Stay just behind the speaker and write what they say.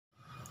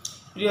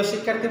প্রিয়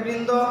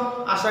শিক্ষার্থীবৃন্দ,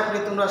 আশা করি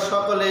তোমরা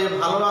সকলে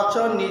ভালো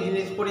আছো, নিজ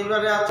নিজ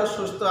পরিবারে আছো,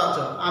 সুস্থ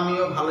আছো।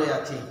 আমিও ভালোই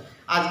আছি।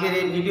 আজকের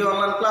এই ভিডিও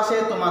অনলাইন ক্লাসে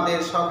তোমাদের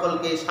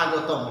সকলকে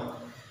স্বাগতম।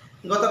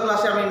 গত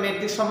ক্লাসে আমি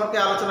ম্যাট্রিক্স সম্পর্কে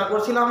আলোচনা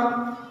করছিলাম,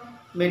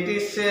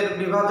 ম্যাট্রিক্সের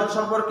বিভাজন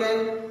সম্পর্কে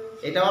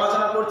এটাও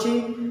আলোচনা করছি।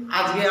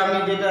 আজকে আমি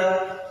যেটা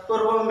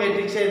করব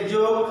ম্যাট্রিক্সের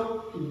যোগ,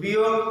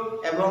 বিয়োগ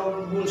এবং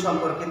গুণ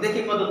সম্পর্কে,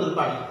 দেখি কতদূর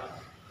পারি।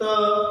 তো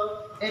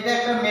এটা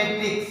একটা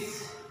ম্যাট্রিক্স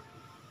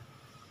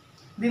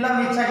দিলাম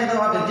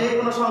ইচ্ছাকৃতভাবে, যে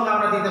কোনো সংখ্যা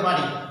আমরা দিতে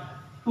পারি।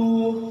 2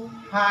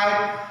 5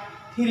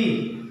 3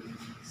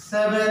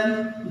 7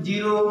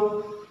 0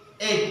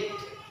 8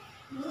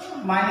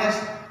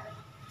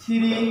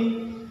 -3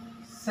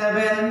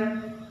 7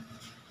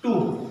 2,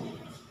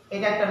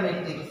 এটা একটা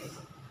ম্যাট্রিক্স।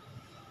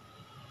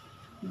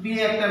 বি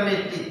একটা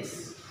ম্যাট্রিক্স।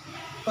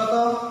 কত?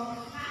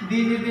 ডি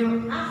যদি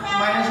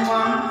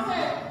 -1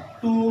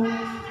 2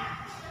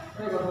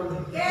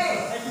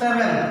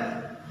 7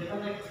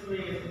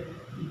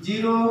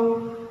 0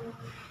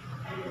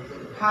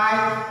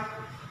 5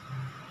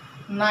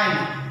 9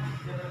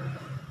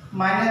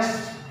 -5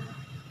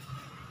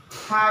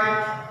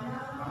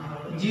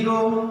 0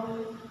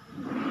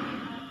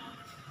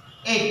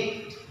 8,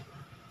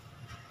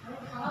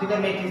 দুইটা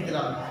ম্যাট্রিক্স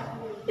দিলাম।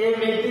 এই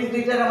ম্যাট্রিক্স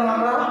দুইটার এখন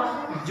আমরা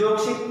যোগ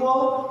শিখব,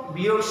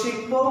 বিয়োগ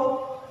শিখব।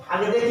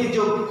 আগে দেখি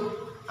যোগ।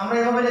 আমরা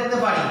এভাবে লিখতে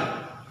পারি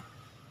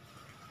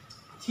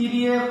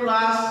 3a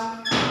 +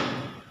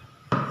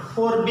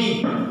 4b,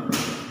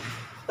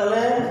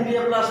 তাহলে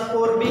 3a +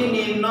 4b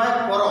নির্ণয়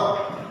করো,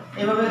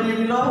 এভাবে দিয়ে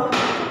দিল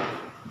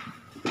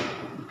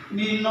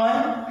নির্ণয়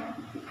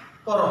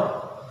করো।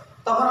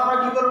 তখন আমরা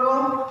কি করব?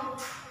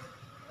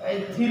 এই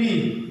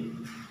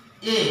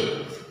 3a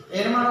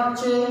এর মান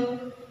হচ্ছে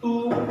 2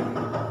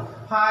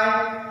 5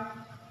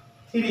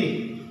 3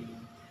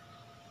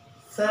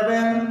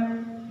 7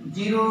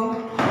 0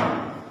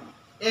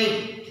 8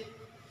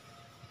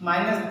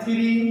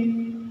 -3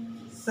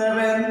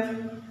 7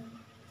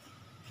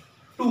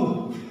 2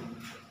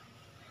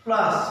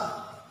 প্লাস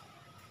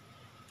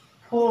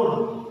 4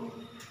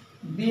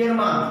 বি এর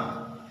মান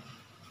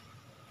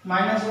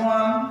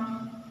 -1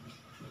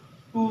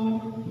 2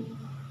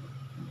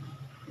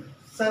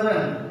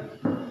 7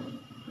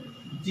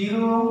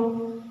 0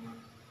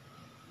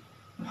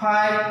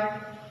 5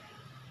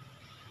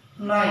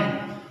 9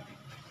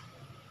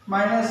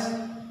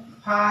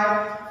 -5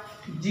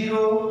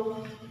 0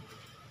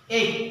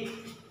 8,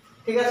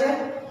 ঠিক আছে?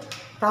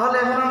 তাহলে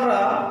এখন আমরা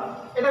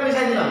এটা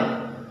মিশাই দিলাম।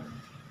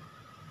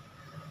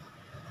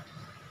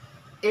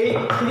 এই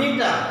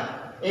 3টা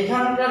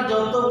এখানকার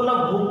যতগুলো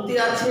ভুক্তি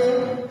আছে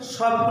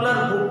সবগুলোর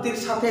ভুক্তির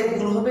সাথে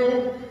গুণ হবে,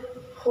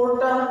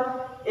 4টা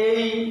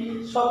এই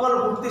সকল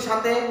ভুক্তির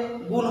সাথে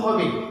গুণ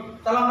হবে।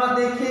 তাহলে আমরা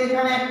দেখি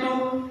এখানে একটু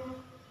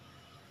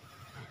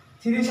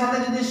 3 সাথে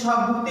যদি সব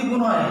ভুক্তি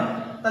গুণ হয়,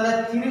 তাহলে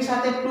 3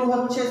 সাথে 2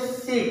 হচ্ছে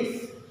 6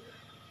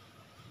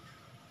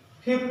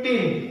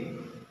 15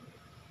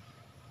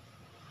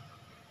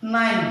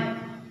 9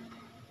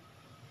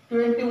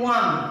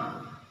 21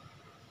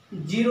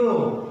 0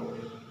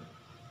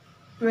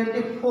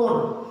 24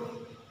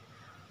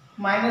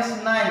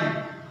 -9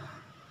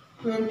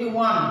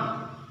 21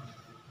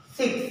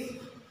 6।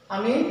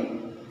 আমি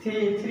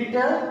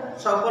 3টা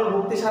সকল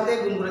ভুক্তির সাথে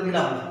গুণ করে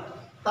দিলাম।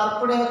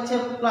 তারপরে হচ্ছে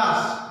প্লাস,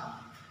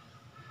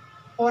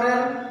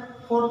 পরের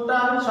 4টা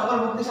সকল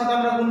ভুক্তির সাথে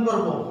আমরা গুণ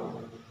করব।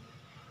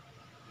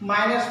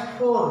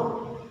 -4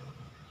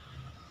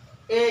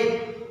 8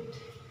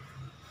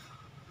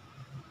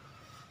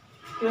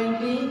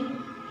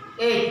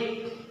 28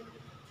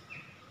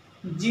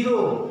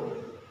 0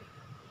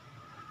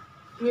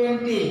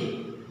 20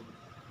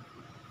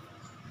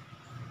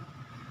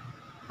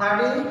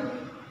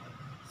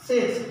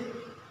 36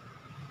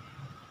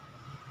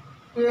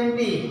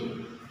 20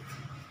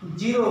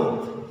 0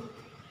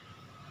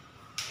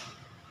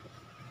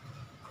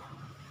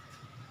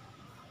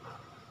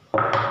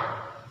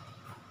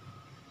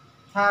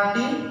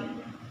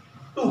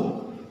 32।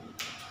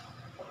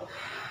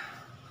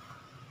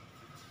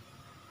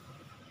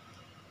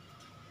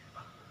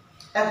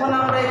 এখন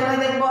আমরা এখানে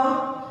দেখব,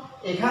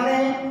 এখানে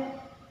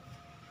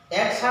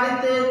এক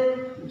সারিতে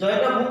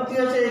জয়টা ভুক্তি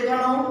আছে,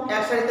 এখানেও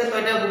এক সারিতে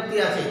জয়টা ভুক্তি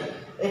আছে।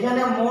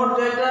 এখানে মোট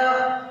জয়টা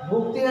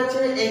ভুক্তি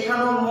আছে,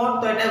 এখানেও মোট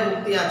জয়টা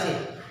ভুক্তি আছে।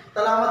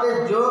 তাহলে আমাদের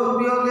যোগ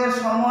বিয়োগের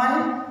সময়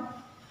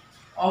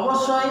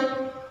অবশ্যই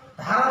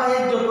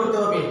ধারাবাহিক যোগ করতে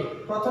হবে।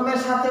 প্রথমের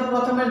সাথে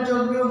প্রথমের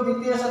যোগ বিয়োগ,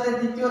 দ্বিতীয় সাথে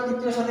দ্বিতীয়,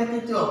 তৃতীয় সাথে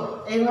তৃতীয়,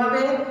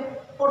 এইভাবে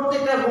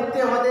প্রত্যেকটা ভুক্তি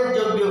আমাদের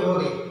যোগ বিয়োগ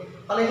হবে।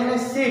 তাহলে এখানে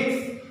 6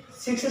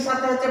 এর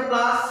সাথে হচ্ছে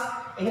প্লাস,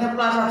 এখানে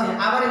প্লাস আছে,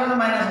 আবার এখানে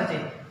মাইনাস আছে।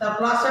 তাহলে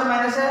প্লাসে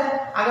মাইনাসে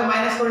আগে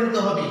মাইনাস করে দিতে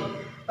হবে।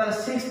 তাহলে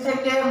 6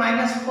 থেকে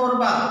 -4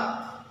 বাদ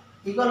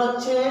ইকুয়াল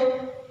হচ্ছে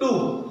 2।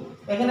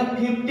 এখানে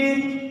 15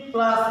 +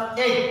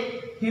 8,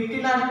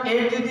 15 আর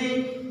 8 যদি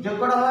যোগ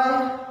করা হয়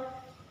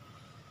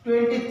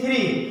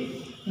 23,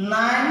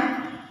 9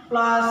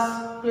 +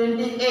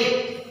 28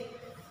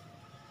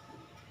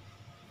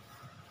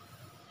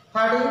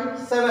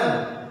 37,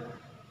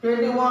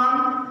 21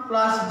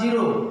 +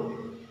 0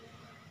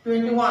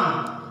 21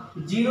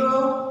 0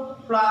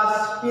 প্লাস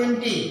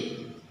 20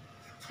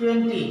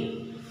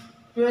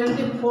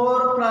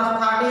 24 প্লাস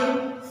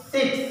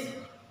 36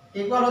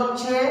 ইকুয়াল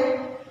হচ্ছে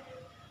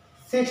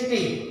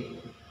 60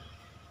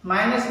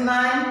 মাইনাস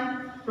 9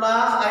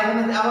 প্লাস আর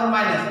এখানে আবার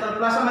মাইনাস, তাহলে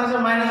প্লাস আর মাইনাস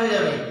মাইনাস হয়ে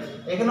যাবে,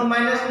 এখানেও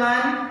মাইনাস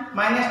 9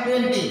 মাইনাস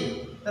 20,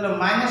 তাহলে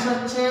মাইনাস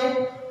হচ্ছে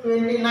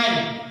 29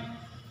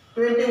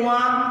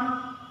 21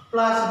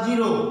 প্লাস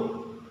 0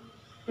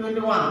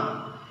 21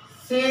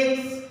 6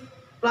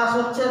 প্লাস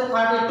হচ্ছে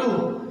 32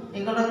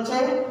 এগুলো হচ্ছে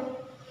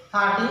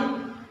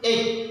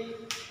 38।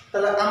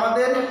 তাহলে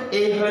আমাদের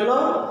এই হলো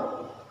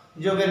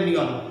যোগের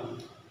নিয়ম।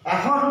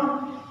 এখন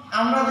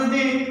আমরা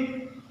যদি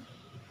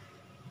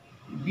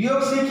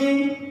বিয়োগ শিখি,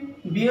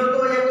 বিয়োগ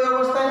একই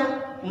অবস্থায়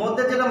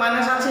মধ্যে যেটা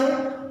মাইনাস আছে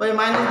ওই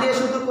মাইনাস দিয়ে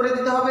শুধু করে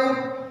দিতে হবে।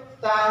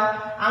 তাই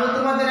আমি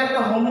তোমাদের একটা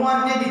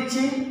হোমওয়ার্ক দিয়ে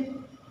দিচ্ছি।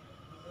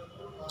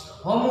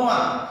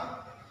 Homework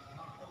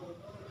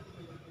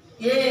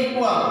a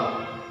equal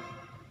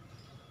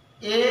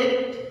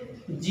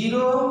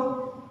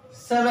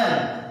 807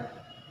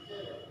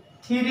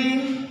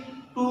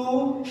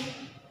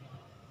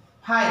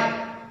 325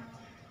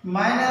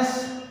 minus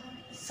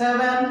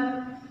 7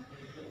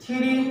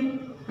 3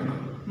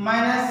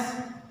 minus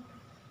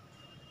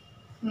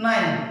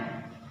 9,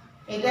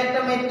 এটা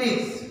একটা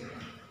ম্যাট্রিক্স।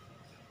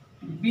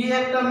 বি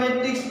একটা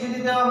ম্যাট্রিক্স যদি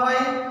দেওয়া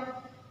হয়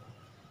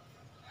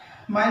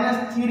মাইনাস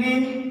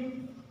 3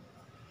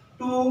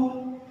 2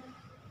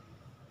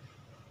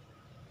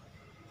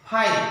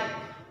 5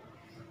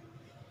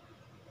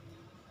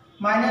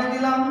 মাইনাস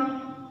দিলাম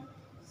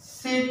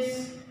 6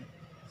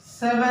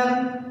 7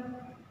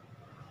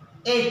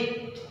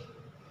 8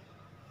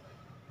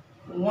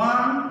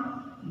 1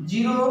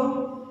 0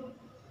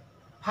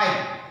 5।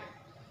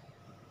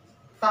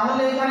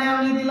 তাহলে এখানে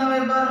আমি দিলাম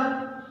এবার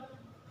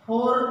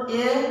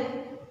 4a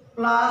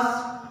প্লাস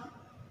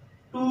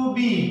 2b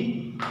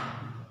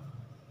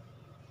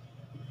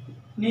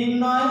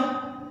নির্ণয়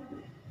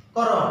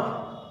করো।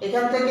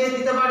 এখান থেকে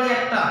দিতে পারি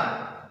একটা,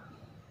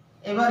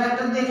 এবার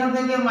একটা যদি এখান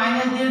থেকে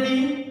মাইনাস দিয়ে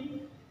দিই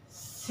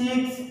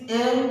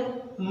 6a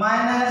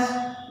মাইনাস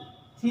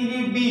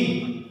 3b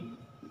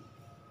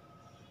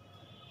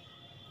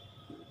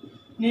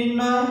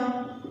নির্ণয়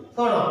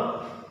করো।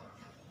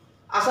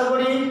 আশা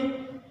করি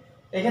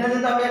এখানে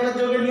যদি আমি একটা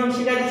যোগের নিয়ম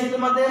শিখাই দিচ্ছি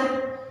তোমাদের,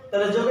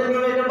 তাহলে যোগের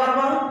নিয়ম এটা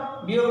পারবা।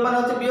 বিয়োগ মানে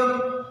হচ্ছে বিয়োগ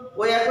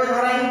ওই একই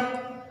ধারায়,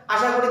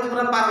 আশা করি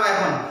তোমরা পারবা।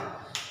 এখন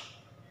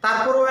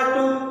তারপরেও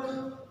একটু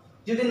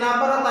যদি না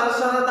পারো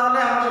তাহলে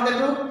আমার সাথে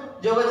একটু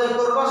যোগাযোগ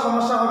করবা,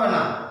 সমস্যা হবে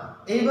না।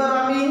 এইবার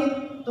আমি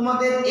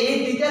তোমাদের এই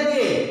দুইটা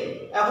দিয়ে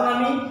এখন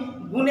আমি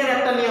গুণের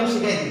একটা নিয়ম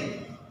শিখাই দিই।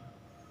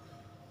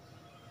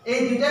 এই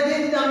দুইটা দিয়ে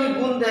যদি আমি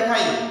গুণ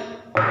দেখাই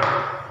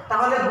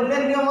তাহলে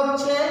গুণের নিয়ম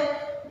হচ্ছে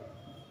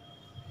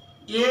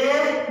এ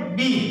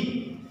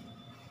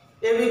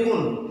বি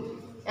গুণ।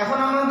 এখন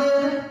আমাদের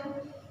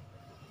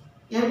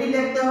এ বি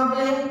লিখতে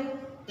হবে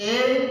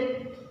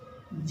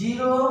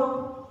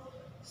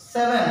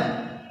 807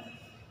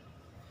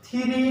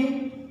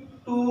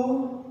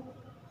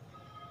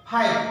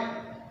 325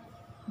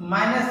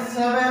 মাইনাস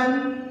 7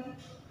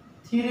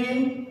 3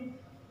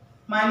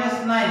 মাইনাস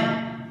 9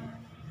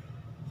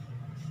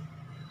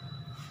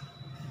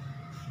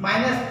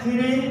 মাইনাস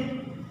 3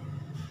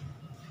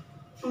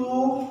 2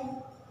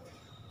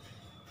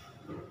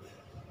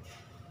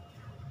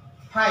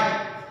 5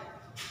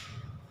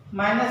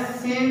 minus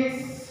 6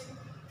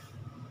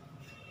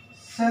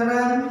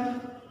 7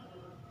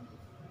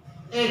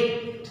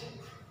 8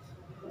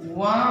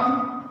 1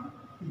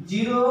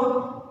 0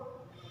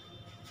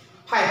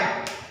 5।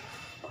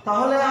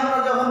 তাহলে আমরা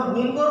যখন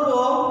গুণ করব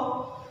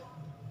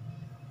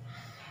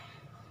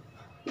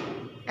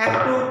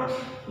একটু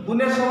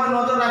গুণের সময়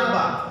নজর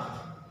রাখবা।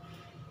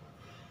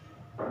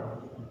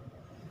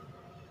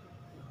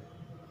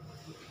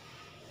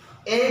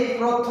 এই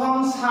প্রথম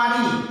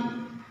সারি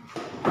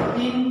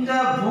তিনটা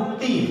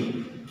ভুক্তি,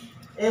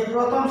 এই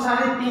প্রথম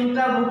সারির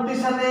তিনটা ভুক্তির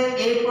সাথে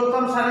এই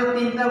প্রথম সারির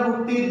তিনটা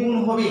ভুক্তির গুণ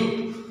হবে।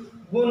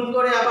 গুণ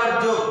করে আবার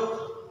যোগ,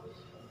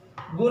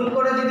 গুণ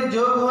করে যদি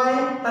যোগ হয়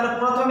তাহলে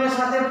প্রথমের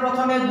সাথে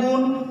প্রথমে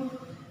গুণ,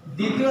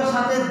 দ্বিতীয়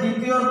সাথে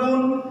দ্বিতীয়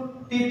গুণ,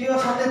 তৃতীয়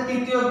সাথে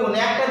তৃতীয় গুণ।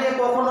 একটা দিয়ে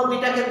কখনো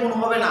দুইটাকে গুণ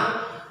হবে না,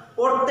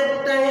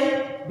 প্রত্যেকটাই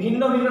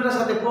ভিন্ন ভিন্নটার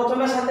সাথে,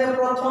 প্রথমের সাথে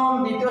প্রথম,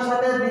 দ্বিতীয়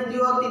সাথে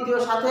দ্বিতীয়, তৃতীয়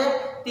সাথে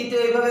তৃতীয়,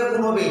 এইভাবে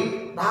গুণ হবে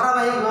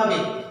ধারাবাহিকভাবে।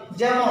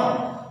 যেমন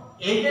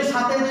এইটার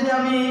সাথে যদি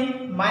আমি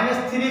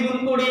 -3 গুণ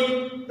করি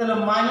তাহলে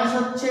মাইনাস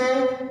হচ্ছে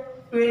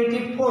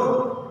 24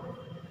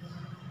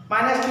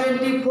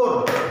 -24।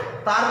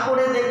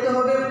 তারপরে দেখতে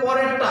হবে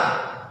পরেরটা,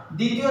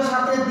 দ্বিতীয়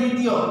সাথে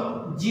দ্বিতীয়,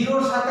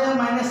 জিরোর সাথে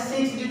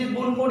 -6 যদি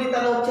গুণ করি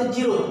তাহলে হচ্ছে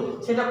 0,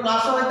 সেটা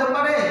প্লাসও হতে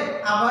পারে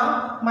আবার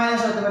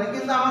মাইনাস হতে পারে,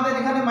 কিন্তু আমাদের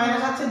এখানে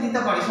মাইনাস আছে দিতে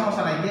পারি,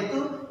 সমস্যা নাই, যেহেতু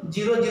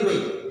 0 0ই।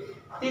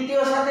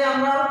 তৃতীয় সাথে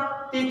আমরা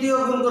তৃতীয়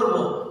গুণ করব,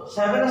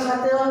 7 এর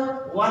সাথে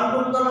 1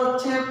 গুণ করলে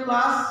হচ্ছে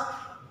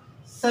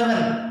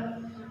 +7।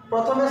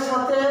 প্রথমের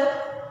সাথে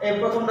এই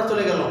প্রথমটা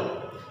চলে গেল,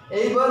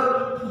 এইবার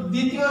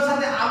দ্বিতীয়র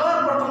সাথে আবার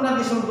প্রথমটা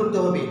দিয়ে শুরু করতে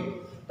হবে।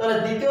 তাহলে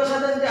দ্বিতীয়র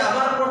সাথে যদি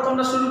আবার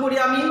প্রথমটা শুরু করি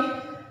আমি,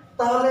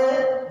 তাহলে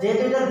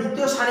যেহেতু এটা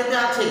দ্বিতীয় সারিতে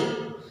আছে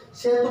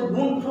সেহেতু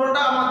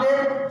গুণফলটা আমাদের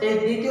এই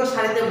দ্বিতীয়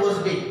সারিতে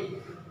বসবে।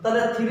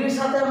 তাহলে 3 এর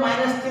সাথে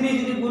 -3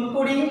 যদি গুণ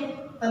করি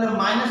তাহলে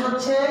মাইনাস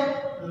হচ্ছে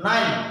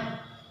 9,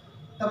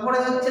 তারপর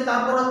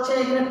হচ্ছে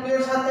এখানে 2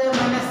 এর সাথে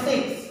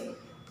 -6,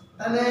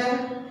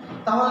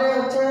 তাহলে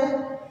হচ্ছে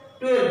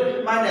 12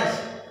 মাইনাস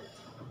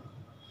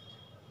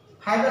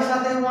 5 এর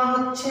সাথে 1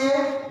 হচ্ছে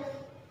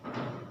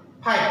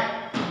 5।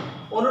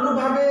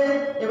 অনুরূপভাবে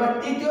এবার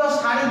তৃতীয়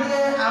সারি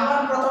দিয়ে আবার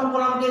প্রথম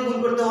কলামকে গুণ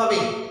করতে হবে।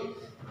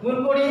 গুণ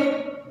করি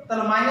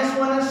তাহলে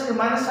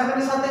 -7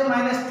 এর সাথে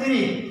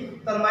 -3,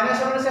 তাহলে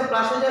 -7 এর সাথে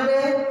প্লাস হয়ে যাবে,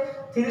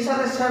 3 এর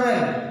সাথে 7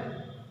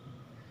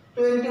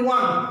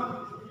 21,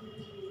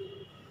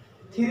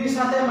 3 এর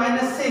সাথে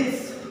 -6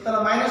 তাহলে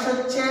মাইনাস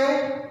হচ্ছে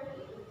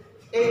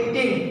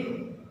 18,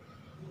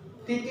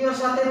 তৃতীয়র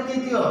সাথে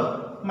তৃতীয়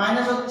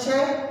মাইনাস হচ্ছে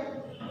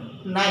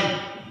 9।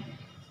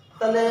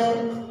 তাহলে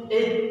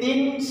এই 3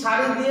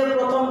 সারি দিয়ে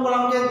প্রথম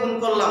কলামকে গুণ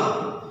করলাম,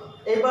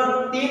 এবার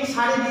 3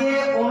 সারি দিয়ে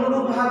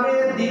অনুরূপভাবে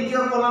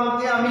দ্বিতীয়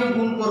কলামকে আমি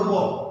গুণ করব।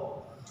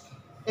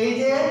 এই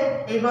যে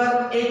এবার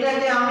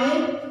এইটাকে আমি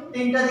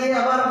 3টা দিয়ে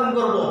আবার গুণ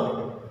করব।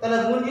 তাহলে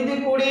গুণ যদি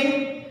করি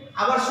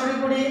আবার শুরু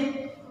করি,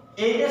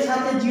 8 এর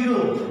সাথে 0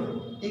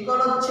 ইকুয়াল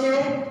হচ্ছে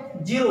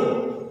 0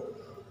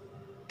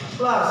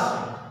 প্লাস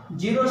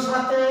 0 এর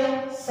সাথে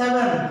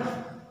 7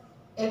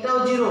 এটাও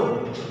 0,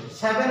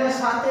 7 এর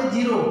সাথে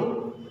 0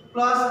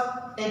 প্লাস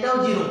এটাও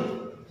 0।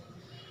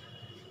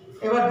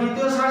 এবার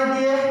দ্বিতীয় সারি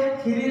দিয়ে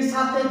 3 এর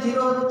সাথে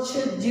 0 হচ্ছে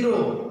 0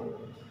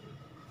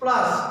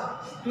 প্লাস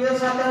 2 এর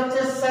সাথে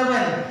হচ্ছে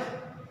 7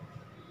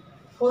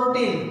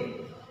 14,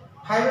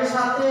 5 এর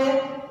সাথে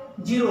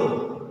 0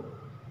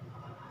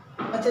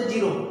 আচ্ছা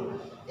 0।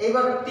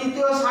 এবার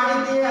তৃতীয় সারি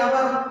দিয়ে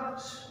আবার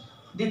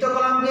দ্বিতীয়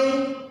কলামকে,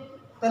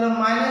 তাহলে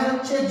মাইনাস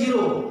হচ্ছে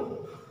 0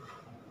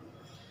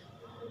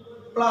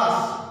 প্লাস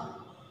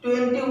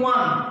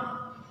 21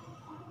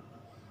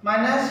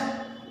 মাইনাস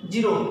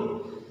 0।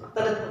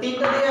 তাহলে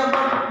 3টা দিয়ে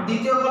আবার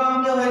দ্বিতীয়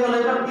কলামকে হয়ে গেল।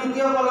 এবার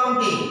তৃতীয়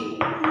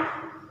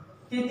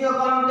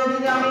কলামকে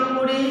যদি আমি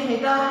করি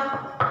এটা,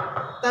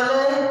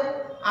 তাহলে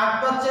 8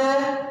 পাঁচে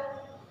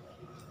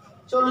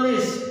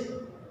 40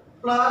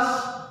 প্লাস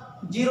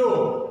 0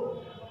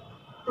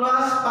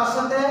 প্লাস 5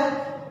 সাথে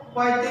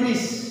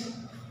 35,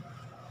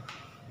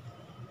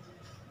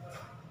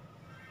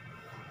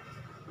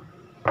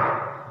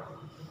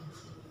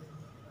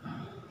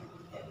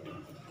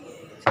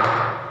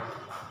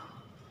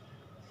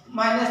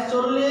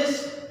 -40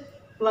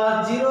 প্লাস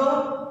 0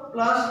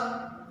 প্লাস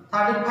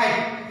 35।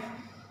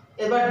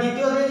 এবার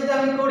দ্বিতীয় দিয়ে যদি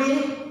আমি করি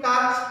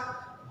কাজ,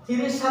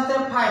 3 এর সাথে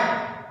 5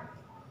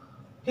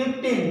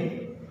 15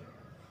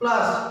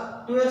 প্লাস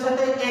 2 এর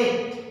সাথে 8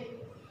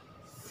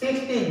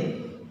 16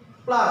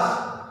 প্লাস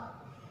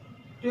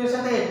 2 এর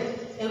সাথে 8,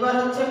 এবার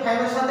হচ্ছে 5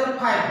 এর সাথে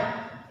 5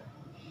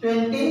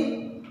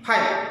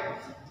 25।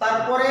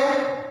 তারপরে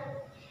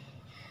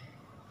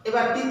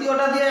এবার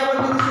তৃতীয়টা দিয়ে আবার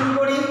যদি শুরু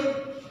করি,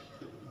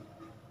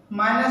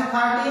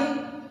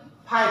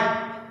 -35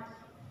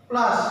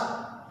 প্লাস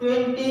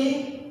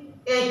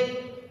 28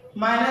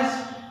 মাইনাস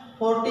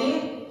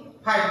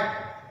 45।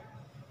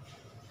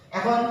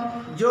 এখন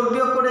যোগ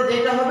বিয়োগ করে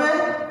যেটা হবে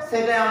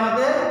সেটা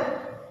আমাদের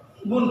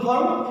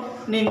গুণফল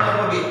নির্ণয়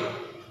হবে।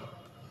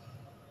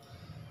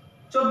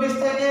 24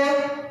 থেকে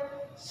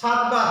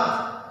 7 বাদ,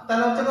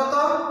 তাহলে হচ্ছে কত?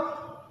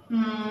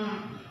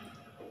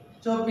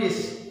 24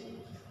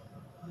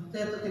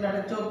 3 8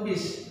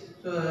 24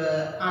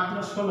 8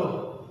 9 16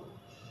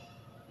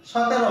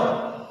 17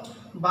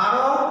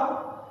 12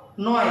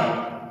 9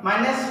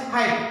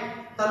 -5,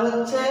 তাহলে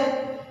হচ্ছে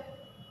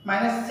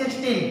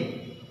 -16।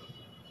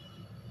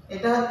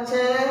 এটা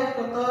হচ্ছে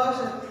কত?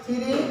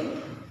 3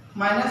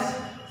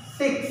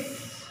 -6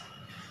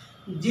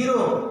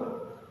 0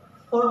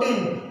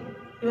 14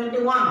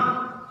 21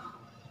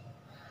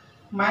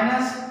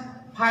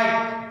 -5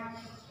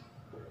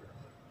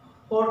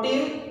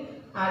 40,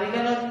 আর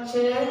এখানে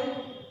হচ্ছে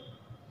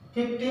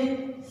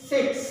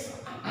 56,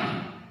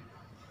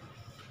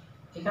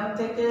 এখান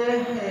থেকে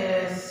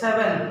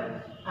 7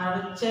 আর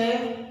হচ্ছে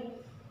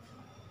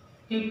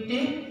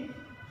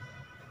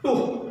 52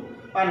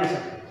 মাইনাস।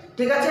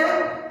 ঠিক আছে,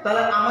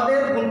 তাহলে আমাদের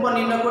গুণফল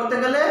নির্ণয় করতে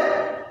গেলে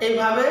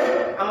এইভাবে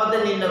আমাদের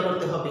নির্ণয়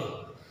করতে হবে।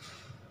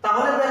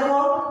 তাহলে দেখো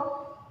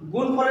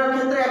গুণফলের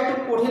ক্ষেত্রে একটু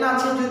কঠিন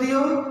আছে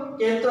যদিও,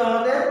 কিন্তু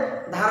আমাদের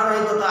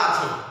ধারাবাহিকতা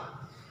আছে।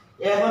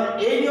 এখন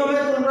এই নিয়মে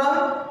তোমরা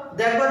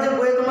দেখবা যে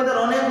বইয়ে তোমাদের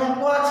অনেক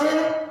অঙ্ক আছে,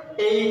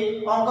 এই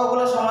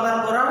অঙ্কগুলো সমাধান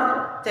করার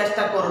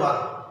চেষ্টা করবা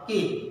কি?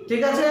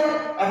 ঠিক আছে,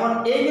 এখন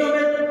এই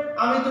নিয়মে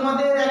আমি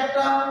তোমাদের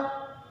একটা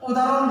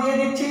উদাহরণ দিয়ে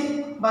দিচ্ছি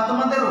বা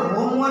তোমাদের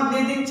হোমওয়ার্ক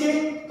দিয়ে দিচ্ছি,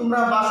 তোমরা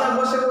বাসায়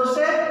বসে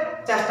বসে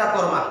চেষ্টা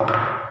করবা।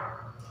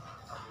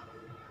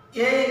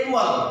 a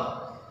ইকুয়াল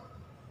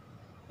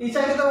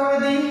ইচ্ছাকৃতভাবে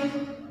দিই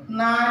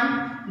 9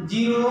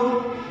 0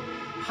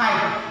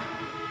 5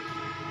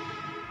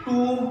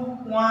 2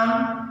 1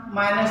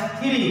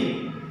 -3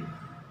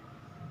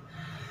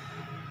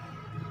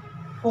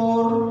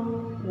 4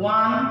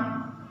 1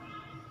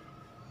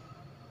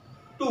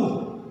 2,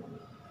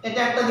 এটা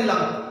একটা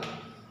দিলাম।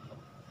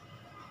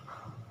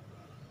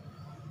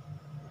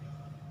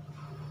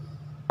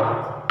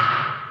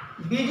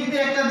 বি যদি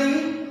একটা দিই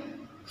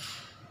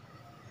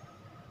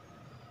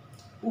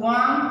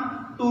 1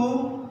 2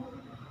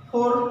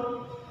 4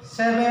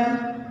 7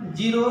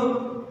 0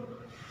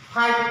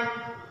 5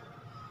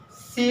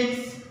 6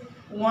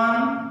 1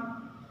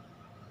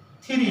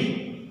 3,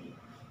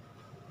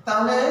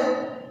 তাহলে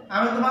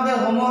আমি তোমাদের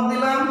হোমওয়ার্ক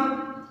দিলাম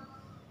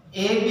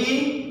A B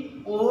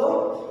O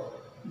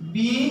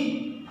B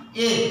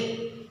A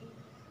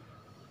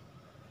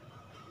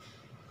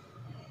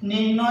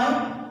নির্ণয়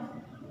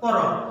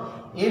করো।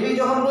 এ বি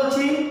যখন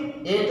বলছি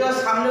এটা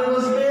সামনে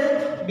বসবে,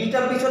 বিটা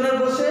পিছনে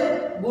বসে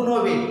গুণ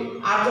হবে।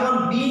 আর যখন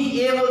বি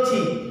এ বলছি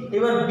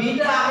এবার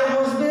বিটা আগে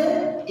বসবে,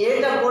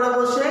 এটা পরে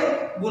বসে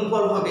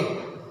গুণফল হবে।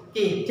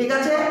 কি ঠিক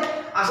আছে?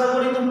 আশা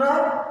করি তোমরা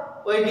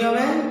ওই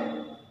নিয়মে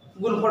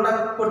গুণফলটা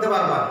করতে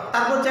পারবা।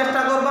 তারপর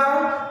চেষ্টা করবা,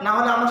 না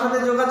হলে আমার সাথে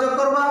যোগাযোগ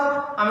করবা,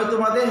 আমি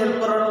তোমাদের হেল্প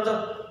করার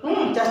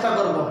চেষ্টা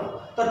করব।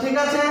 তো ঠিক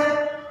আছে,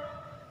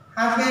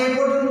 আজকে এই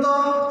পর্যন্ত।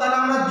 তাহলে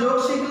আমরা যোগ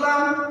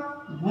শিখলাম,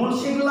 গুণ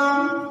শিখলাম,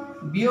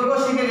 বিয়োগও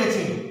শিখে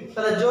গেছি।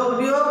 তাহলে যোগ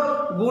বিয়োগ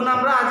গুণ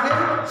আমরা আজকে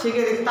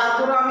শিখে গেছি।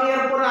 তারপর আমি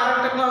এরপরে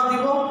আরেকটা ক্লাস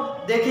দিব,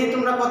 দেখি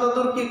তোমরা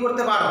কতদূর কি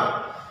করতে পারো।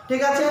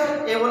 ঠিক আছে,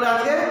 এই বলে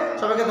আজকে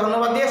সবাইকে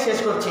ধন্যবাদ দিয়ে শেষ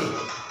করছি।